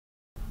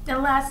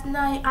And last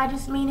night I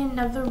just made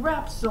another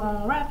rap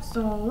song, rap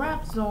song,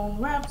 rap song,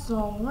 rap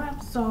song,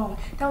 rap song.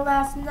 And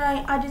last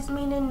night I just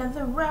made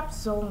another rap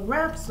song,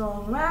 rap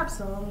song, rap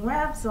song,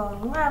 rap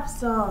song, rap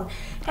song.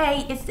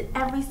 Hey, it's the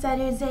Every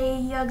Saturday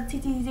Young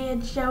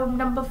TTZ show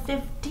number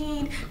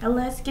 15. Now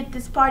let's get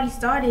this party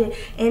started.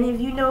 And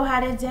if you know how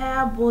to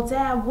dab, well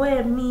dab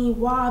with me.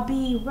 While I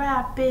be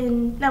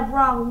rapping, now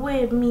rock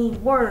with me.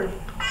 Word.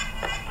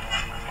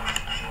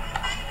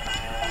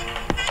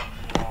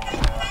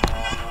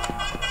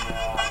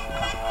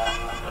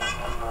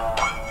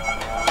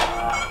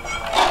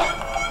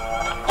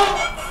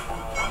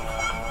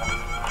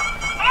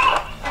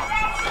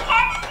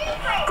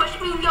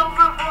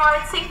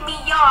 Take me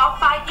off,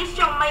 I just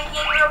show my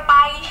inner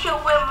body,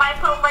 showing my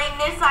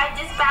politeness. I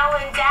just bow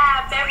and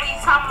dab every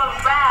time I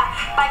rap.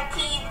 I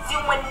keep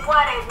doing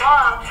what I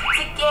love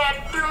to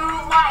get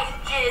through life.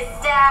 Just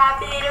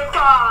dab it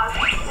across.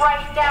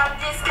 Right now,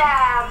 just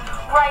dab.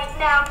 Right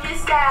now,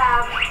 just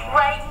dab.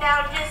 Right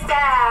now, just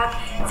dab.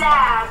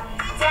 Dab,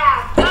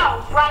 dab,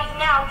 go. Right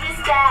now,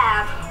 just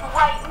dab.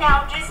 Right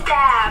now, just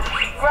dab.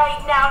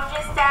 Right now,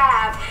 just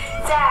dab.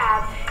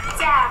 Dab.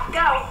 Dab,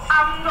 go.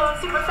 I'm going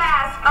super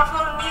fast.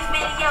 Uploading these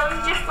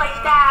videos just like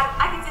that.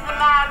 I can see the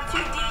map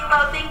 2D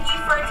low. Thank you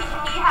for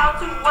teaching me how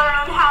to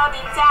learn how to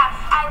dab.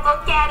 I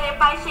look at it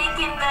by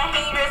shaking the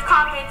haters'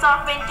 comments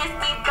off and just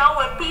keep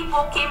going.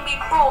 People can be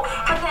cruel,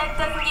 but that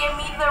doesn't give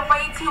me the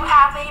right to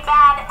have a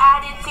bad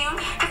attitude.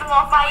 Cause I'm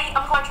gonna fight,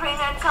 I'm gonna train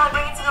until I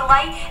bring it to the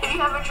light. If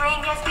you have a dream,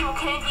 yes, people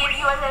can give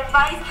you as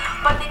advice,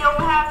 but they don't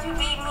have to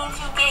be mean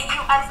to get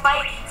you out of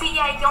spite. See,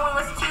 I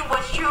only listen to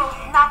what's true,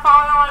 not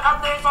falling on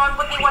others on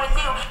what they want to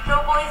do.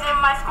 No boys in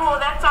my school,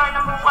 that's our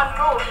number one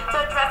rule.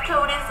 The dress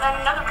code is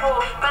another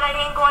rule, but I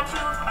ain't going to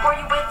bore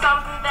you with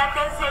something that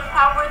doesn't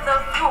power the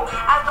fuel.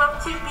 I love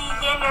to be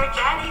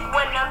energetic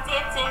when I'm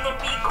dancing and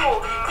be cool.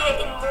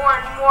 Getting more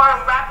and more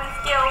rapping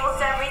skills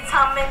every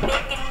time I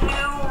make a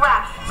new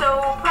rap. So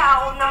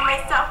proud of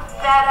myself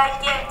that I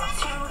get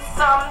two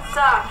thumbs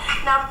up.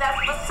 Now that's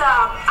what's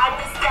up. I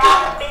just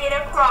dab it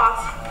across.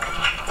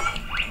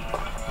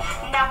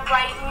 Now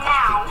right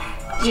now,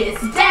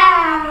 Just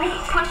dab.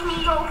 push me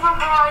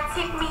overboard,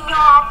 take me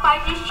off. I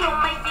just show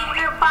my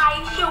inner body,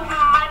 showing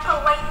my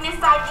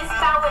politeness. I just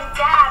bow and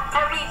dab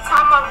every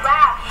time I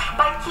rap.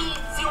 I keep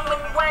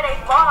doing what I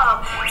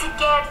love to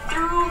get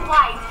through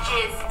life.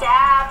 Just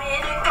dab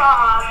it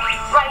across.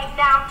 Right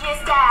now,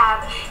 just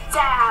dab,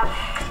 dab,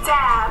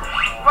 dab.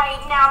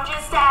 Right now,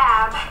 just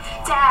dab,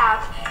 dab,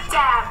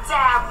 dab,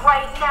 dab.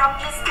 Right now,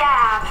 just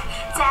dab,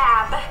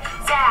 dab,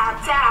 dab,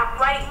 dab.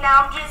 Right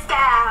now, just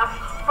dab.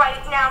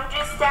 Right now,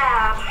 just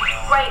dab.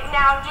 Right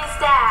now,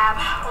 just dab.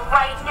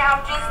 Right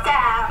now, just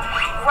dab.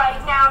 Right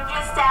now,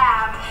 just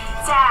dab.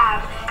 Dab,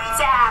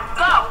 dab,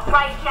 go.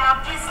 Right now,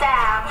 just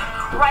dab.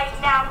 Right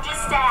now,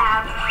 just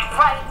dab.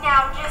 Right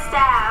now, just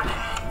dab.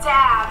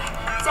 Dab,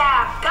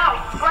 dab, go.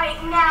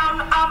 Right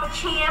now, I'm a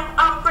champ.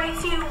 I'm great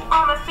to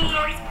all my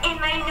fans, and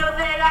I know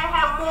that I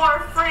have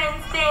more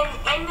friends than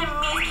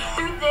enemies.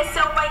 Through this,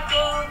 so I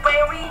gain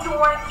wary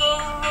or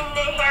gain in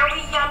the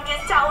hairy. I'm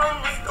just telling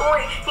the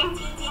story. And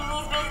TT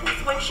needs business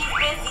when she's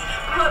busy.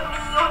 Put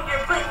me on your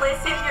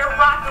playlist if you're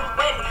rocking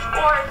with me,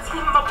 or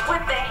team up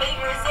with the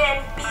haters and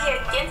be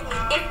against me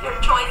if your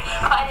choice.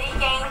 But it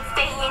ain't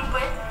staying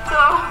with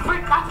for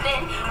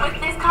nothing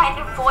with this kind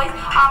of voice.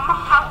 I'm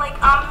hot like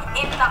I'm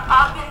in the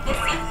oven. This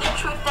is the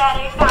truth that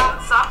I found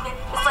something.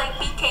 It's like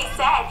BK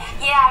said,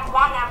 yeah, I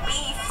wanna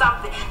be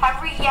something.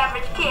 Every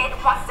average kid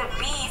wants to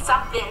be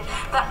something.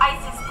 The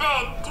ice is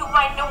thin. Do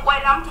I know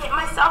what I'm getting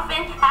myself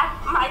in? At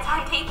my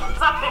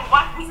timetable's up and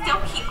watch me still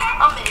keep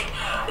coming.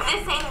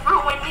 This ain't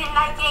ruining,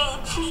 I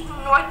ain't cheating,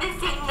 or this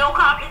ain't no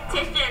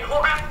competition,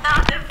 or I'm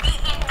not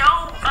defeating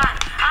no one.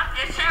 I'm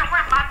just sharing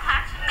my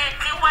passion and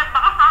doing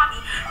my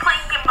hobby,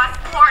 playing my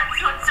sport,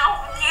 so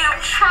don't you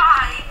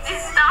try to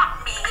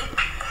stop me.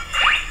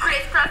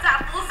 Crisscross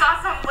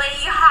applesauce, I'm way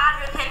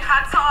hotter than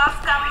hot sauce.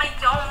 Got my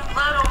own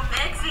little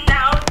mix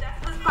now. That's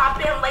what's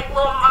poppin' like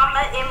Lil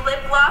Mama and Lip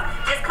Gloss.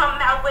 Just come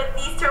out with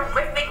these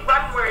terrific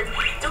run words.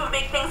 Doing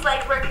big things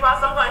like Rick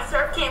Ross. I'm gonna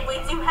surf, can't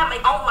wait to have my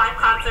own live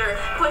concert.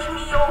 Push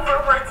me over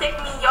or take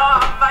me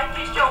off. I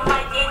just show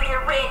my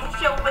ignorance,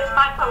 show with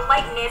my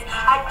politeness.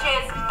 I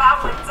just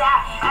bow and dab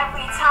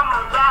every time I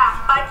rap.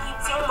 I keep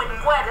doing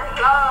what I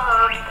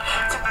love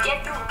to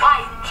get through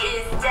life.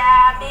 Just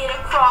dab it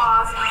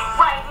across.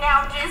 Right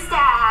now, just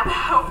dab.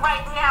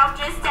 Right now,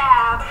 just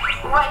dab.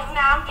 Right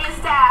now,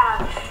 just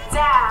dab.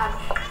 Dab,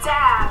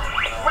 dab.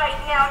 Right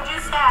now,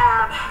 just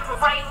dab.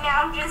 Right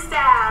now, just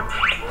dab.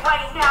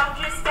 Right now,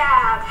 just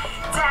dab.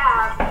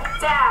 Dab,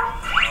 dab.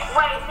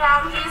 Right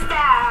now, just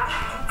dab.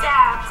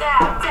 Dab,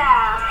 dab,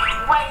 dab.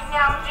 Right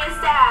now,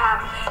 just dab.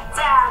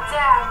 Dab,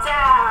 dab,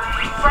 dab.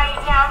 Right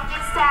now,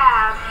 just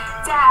dab.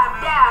 Dab,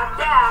 dab,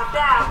 dab,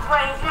 dab.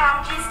 Right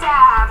now, just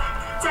dab.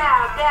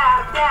 Dab,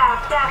 dab, dab,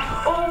 dab.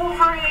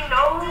 Over and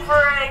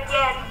over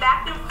again,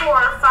 back and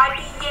forth. I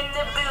be in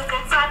the booth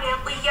and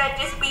silently I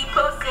just be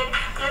posting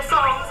the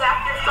songs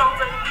after songs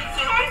on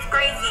YouTube. It's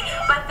crazy,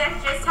 but that's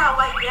just how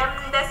I am.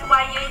 That's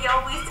why I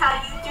always tell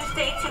you to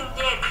stay tuned.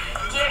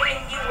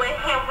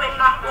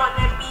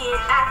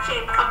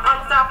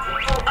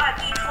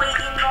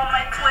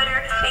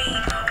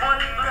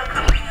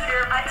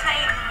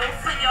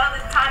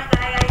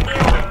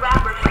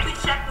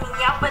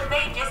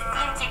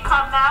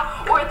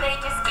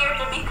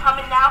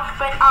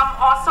 but I'm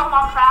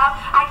proud.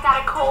 I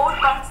got a cold,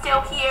 but I'm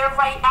still here,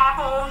 right at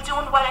home,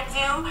 doing what I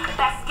do.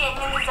 Basking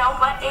in the zone,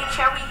 but a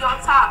cherry on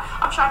top.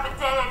 I'm sharper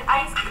than an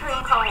ice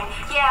cream cone.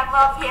 Yeah, I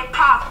love hip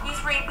hop. These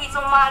free beats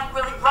on mine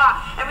really rock.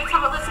 Every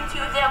time I listen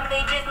to them, they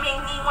just make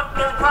me want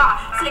to really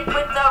rock. Stick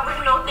with the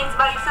original things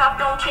about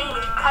yourself, don't change.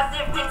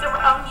 Positive things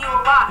around you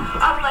a lot.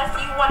 Unless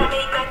you want to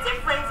make a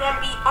difference and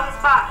be on the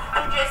spot.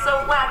 I'm just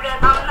so glad that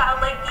I'm not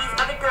like these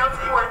other girls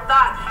who are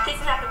thought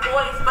chasing after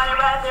boys, but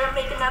I'd rather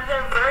make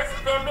another verse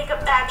than make a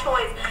bad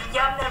choice.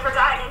 Yeah, I've never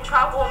gotten in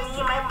trouble. Me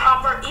and my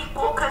mom are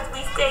equal, cause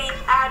we stayed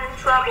out in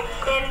trouble.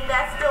 And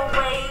that's the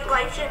way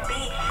life should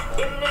be,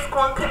 and it's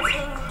going to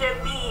continue to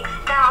be.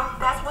 Now,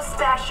 that's what's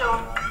special.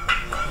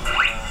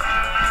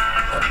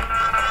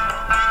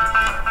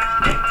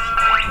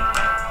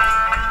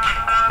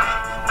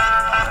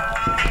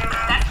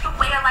 That's the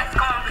way our life's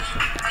gonna be.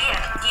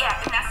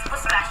 Yeah, and that's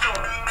what's special.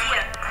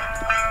 Yeah.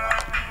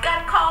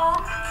 Got a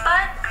cold,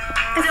 but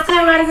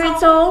Still got a great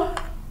soul.